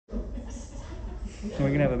So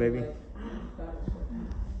we can have a baby.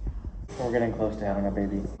 We're getting close to having a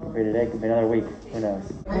baby. Could be today, could be another week. Who knows?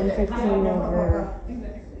 115 over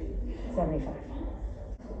 75.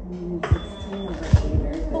 116 over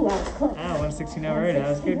 80. Oh, that was close. Ah, 116 over 80. That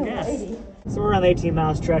was a good guess. So we're on the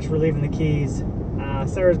 18-mile stretch. We're leaving the keys.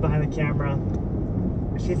 Sarah's behind the camera.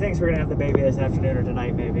 She thinks we're gonna have the baby this afternoon or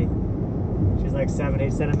tonight, maybe. She's like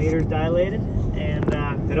 7-8 centimeters dilated, and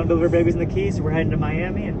they don't deliver babies in the Keys, so we're heading to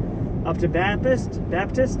Miami and up to Baptist.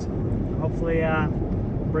 Hopefully,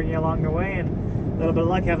 bring you along the way, and a little bit of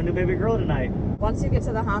luck, have a new baby girl tonight. Once you get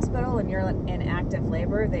to the hospital and you're in active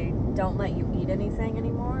labor, they don't let you eat anything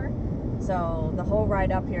anymore. So the whole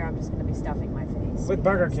ride up here, I'm just going to be stuffing my face. With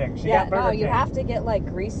Burger King. She yeah, got Burger no, King. you have to get like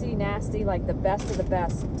greasy, nasty, like the best of the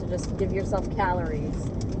best to just give yourself calories.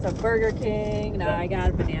 So Burger King, no, I got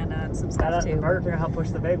a banana and some stuff too. Burger King will help push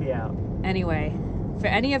the baby out. Anyway, for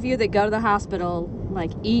any of you that go to the hospital,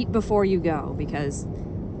 like eat before you go because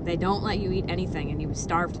they don't let you eat anything and you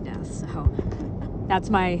starve to death. So that's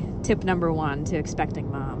my tip number one to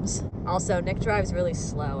expecting moms. Also, Nick drives really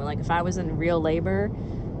slow. Like if I was in real labor,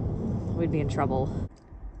 we'd be in trouble.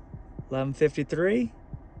 11:53,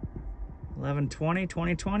 11:20,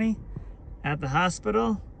 2020, at the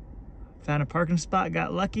hospital. Found a parking spot,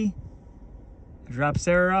 got lucky. Drop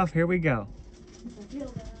Sarah off, here we go.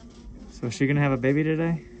 So is she gonna have a baby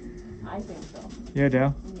today? I think so. You do?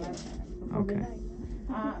 Yeah. Okay.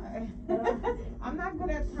 I'm not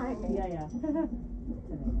good at timing. Yeah.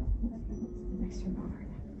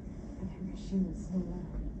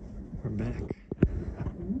 We're back.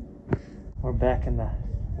 We're back in the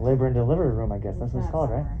labor and delivery room, I guess. That's what it's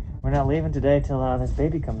called, right? We're not leaving today till this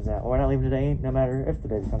baby comes out. We're not leaving today no matter if the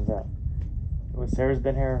baby comes out. Sarah's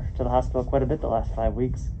been here to the hospital quite a bit the last 5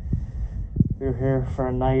 weeks. We were here for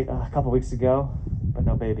a night a couple weeks ago, but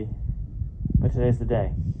no baby. But today's the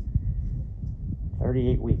day.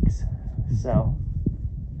 38 weeks. So,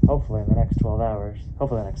 hopefully in the next 12 hours,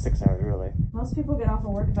 hopefully the next 6 hours really. Most people get off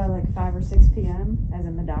of work by like 5 or 6 p.m. as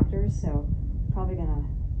in the doctors, so probably gonna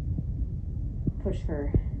push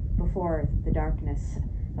for before the darkness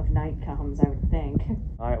of night comes, I would think.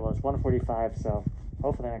 Alright, well it's 1:45, so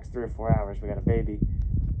hopefully the next 3 or 4 hours we got a baby.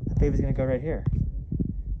 That baby's gonna go right here.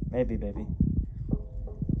 Maybe, baby.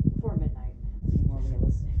 Before midnight, to be more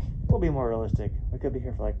realistic. We'll be more realistic. We could be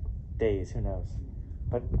here for like days, who knows.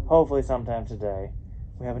 But hopefully sometime today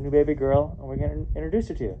we have a new baby girl and we're gonna introduce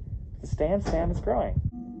her to you. The StanzFam is growing.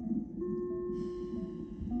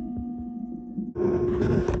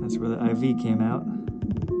 That's where the IV came out.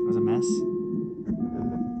 It was a mess.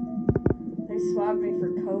 They swabbed me for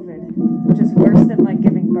COVID, which is worse than like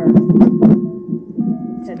giving birth.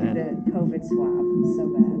 To the COVID swab, it's so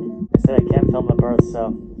bad. They said I can't film the birth,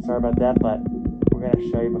 so sorry about that, but we're gonna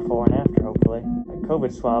show you before and after, hopefully. The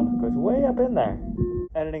COVID swab goes way up in there.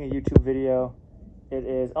 Editing a YouTube video. It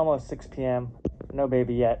is almost 6 p.m. No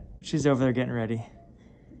baby yet. She's over there getting ready.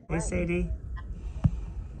 Hey, Sadie.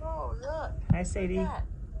 Oh, look. Hi, Sadie.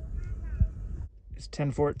 It's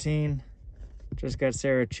 10:14. Just got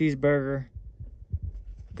Sarah a cheeseburger.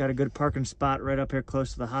 Got a good parking spot right up here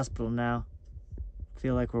close to the hospital now.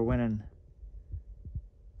 Feel like we're winning.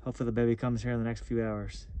 Hopefully the baby comes here in the next few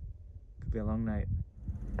hours. Could be a long night.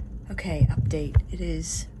 Okay, update. It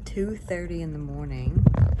is 2:30 in the morning.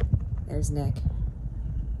 There's Nick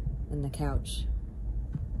on the couch.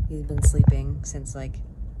 He's been sleeping since like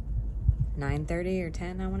 9:30 or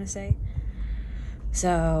 10, I want to say.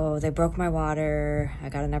 So they broke my water. I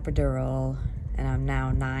got an epidural, and I'm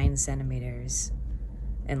now 9 centimeters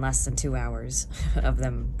in less than 2 hours of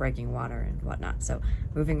them breaking water and whatnot. So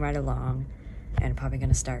moving right along, and probably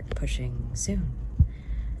gonna start pushing soon.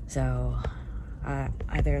 So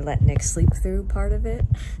either let Nick sleep through part of it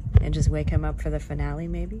and just wake him up for the finale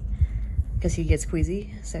maybe, because he gets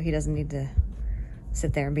queasy, so he doesn't need to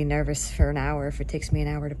sit there and be nervous for an hour if it takes me an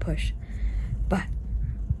hour to push. But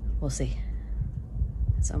we'll see.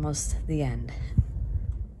 It's almost the end.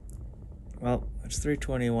 Well, it's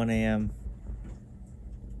 3:21 a.m.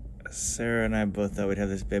 Sarah and I both thought we'd have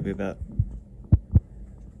this baby about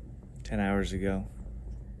 10 hours ago.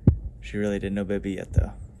 She really didn't know baby yet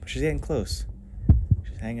though. But she's getting close.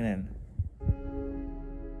 She's hanging in.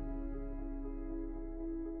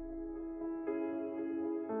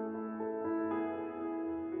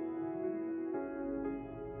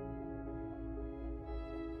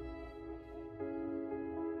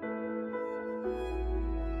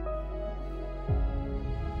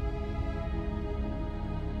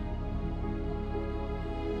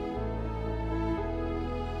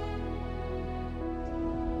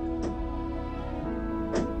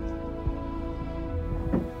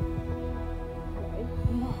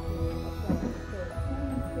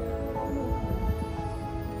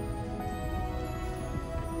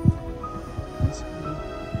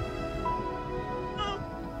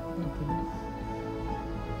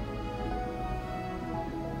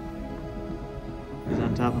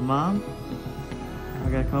 on top of Mom.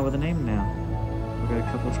 We gotta come up with a name now. We got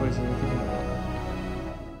a couple choices we can do.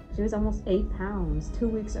 She was almost 8 pounds, 2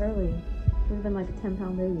 weeks early. She would have been like a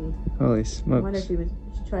 10-pound baby. Holy I smokes. wonder if she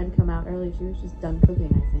tried to come out early. She was just done cooking,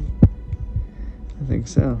 I think. I think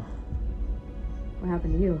so. What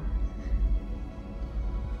happened to you?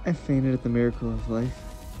 I fainted at the miracle of life.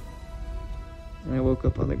 And I woke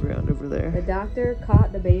up on the ground over The there. doctor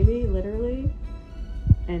caught the baby, literally,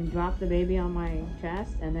 and dropped the baby on my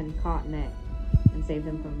chest, and then caught Nick and saved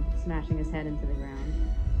him from smashing his head into the ground.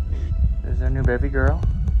 There's our new baby girl.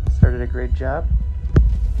 Started a great job.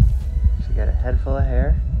 She got a head full of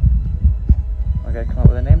hair. We gotta come up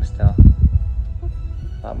with a name still.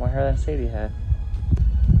 A lot more hair than Sadie had.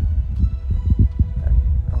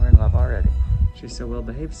 But we're in love already. She's so well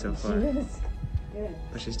behaved so far. She is. Good.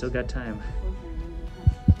 But she's still got time.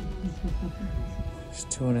 She's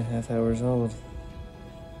 2.5 hours old.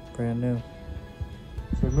 Brand new.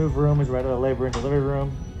 So we moved rooms right out of the labor and delivery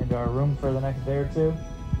room into our room for the next day or two.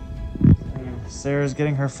 Sarah's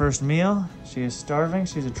getting her first meal. She is starving.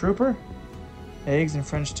 She's a trooper. Eggs and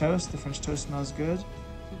French toast. The French toast smells good.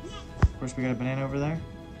 Of course, we got a banana over there.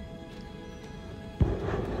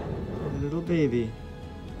 A little baby.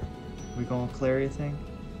 We going with Claire, you think?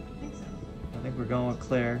 I think so. I think we're going with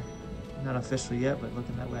Claire. Not official yet, but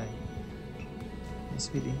looking that way. Hey,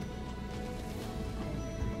 sweetie.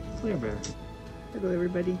 Claire Bear. Hello,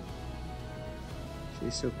 everybody.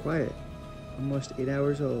 She's so quiet. Almost 8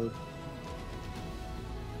 hours old.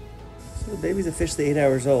 So the baby's officially 8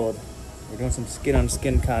 hours old. We're doing some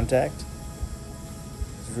skin-on-skin contact.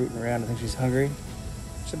 She's rooting around. I think she's hungry.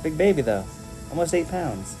 She's a big baby, though. Almost 8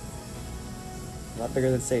 pounds. A lot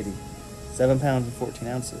bigger than Sadie. 7 pounds and 14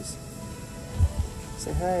 ounces.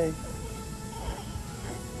 Say hi.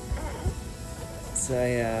 It's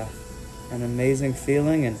an amazing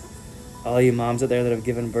feeling, and all you moms out there that have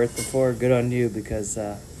given birth before, good on you, because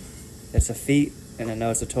it's a feat, and I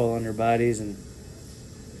know it's a toll on your bodies, and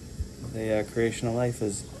the creation of life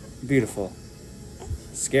is beautiful.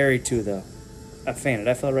 Scary too, though. I fainted.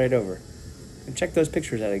 I fell right over. And check those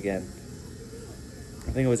pictures out again.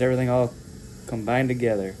 I think it was everything all combined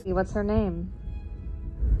together. What's her name?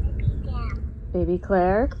 Baby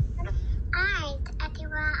Claire.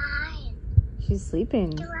 She's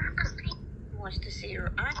sleeping. Wants to see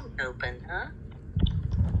her eyes open, huh?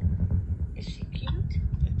 Is she cute?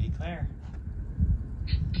 Baby Claire.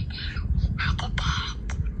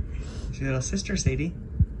 She's your little sister, Sadie.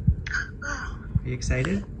 Are you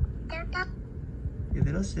excited? Your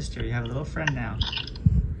little sister. You have a little friend now.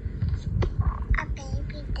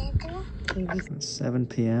 It's 7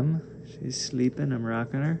 p.m. She's sleeping. I'm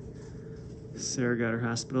rocking her. Sarah got her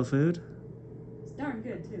hospital food. It's darn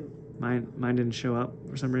good, too. Mine didn't show up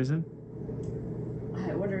for some reason.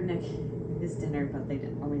 I ordered Nick his dinner, but they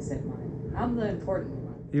didn't always sit mine. I'm the important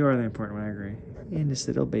one. You are the important one, I agree. And this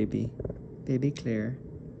little baby. Baby Claire.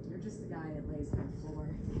 You're just the guy that lays on the floor.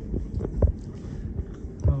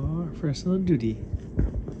 Oh, our first little duty.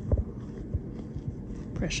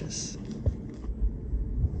 Precious.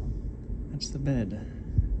 That's the bed.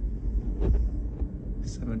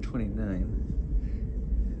 7:29.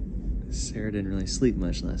 Sarah didn't really sleep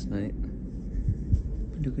much last night.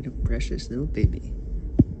 Look at a precious little baby.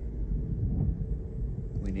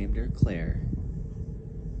 We named her Claire.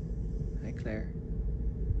 Hi, Claire.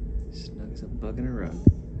 Snug as a bug in a rug.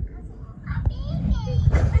 Look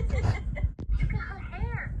at her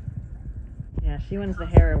hair. Yeah, she wins the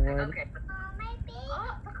hair award. Okay. Oh,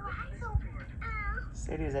 look at her eyes open.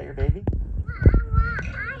 Sadie, is that your baby?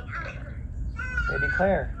 Baby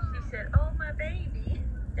Claire. She said, oh, my baby.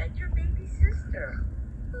 That's your baby sister.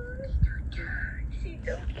 She's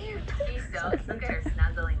so cute. She's so look at her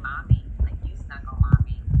snuggling mommy. Like you snuggle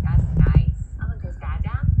mommy. That's nice. Oh, look, there's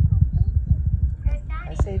Dada. There's Hi,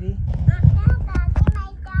 Daddy. Sadie.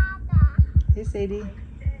 Hey, Sadie.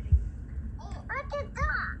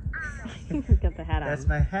 He's got the hat on. That's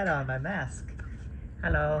my hat on, my mask.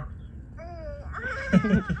 Hello.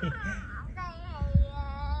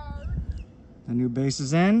 The new base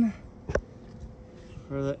is in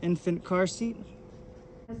for the infant car seat.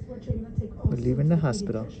 We're leaving the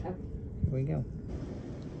hospital. Here we go.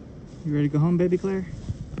 You ready to go home, baby Claire?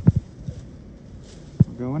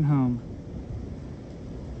 We're going home.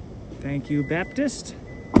 Thank you, Baptist.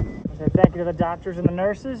 I say thank you to the doctors and the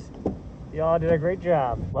nurses. You all did a great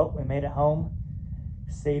job. Well, we made it home.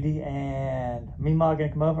 Sadie and Mima are gonna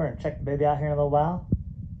come over and check the baby out here in a little while.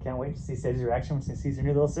 Can't wait to see Sadie's reaction when she sees her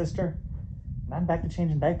new little sister. And I'm back to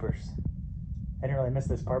changing diapers. I didn't really miss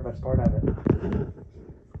this part, but it's part of it.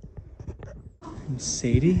 And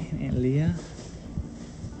Sadie and Aunt Leah.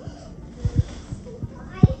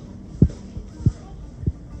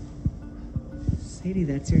 Sadie,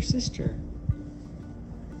 that's your sister.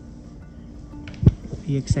 Are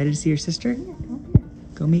you excited to see your sister? Yeah, come up here.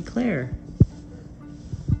 Go meet Claire.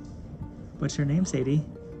 What's her name, Sadie?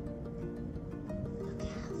 Look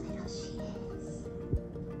how little she is.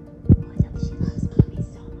 Oh, she loves mommy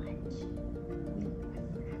so much.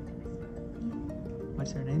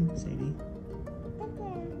 What's her name, Sadie?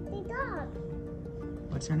 The dog.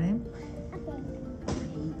 What's her name? Okay.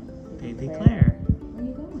 Baby Claire. Where are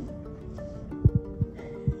you going?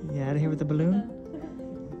 You out of here with the balloon?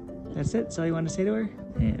 That's it? That's all you want to say to her?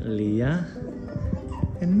 Aunt Leah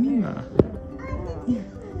and Mima.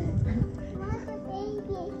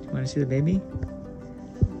 Want to see the baby?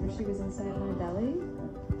 Where she was inside my belly?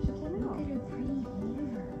 She came out. Look at her pretty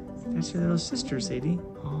hair. That's your little sister, Sadie.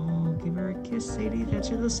 Oh, give her a kiss, Sadie. That's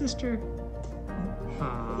your little sister.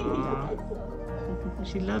 Aww.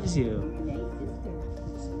 She loves you.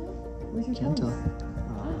 Where's your Gentle. toes?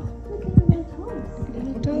 Aw. Look at her little toes. Look at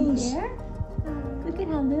her toes. There. Look at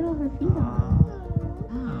how little her feet are.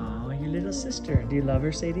 Aw. Oh, your little sister. Do you love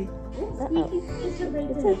her, Sadie? It's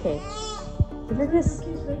okay. Give her a kiss.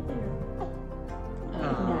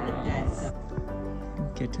 Aw.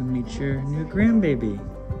 Get to meet your new grandbaby.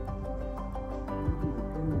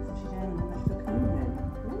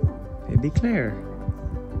 Baby Claire.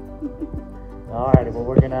 Alrighty, well,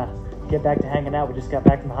 we're gonna get back to hanging out. We just got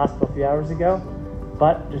back from the hospital a few hours ago.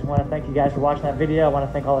 But just want to thank you guys for watching that video. I want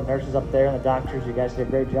to thank all the nurses up there and the doctors. You guys did a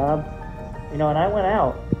great job. You know, and I went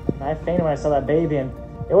out and I fainted when I saw that baby, and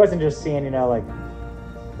it wasn't just seeing, you know, like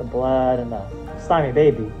the blood and the slimy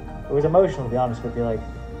baby. It was emotional, to be honest with you. Like,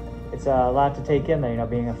 it's a lot to take in there, you know,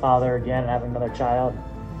 being a father again and having another child,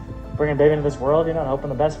 bringing a baby into this world, you know, and hoping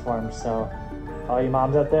the best for him. So all you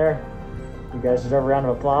moms out there, you guys deserve a round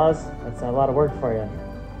of applause. That's a lot of work for you.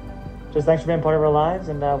 Just thanks for being part of our lives,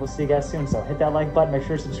 and we'll see you guys soon. So hit that like button, make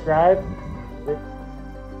sure to subscribe.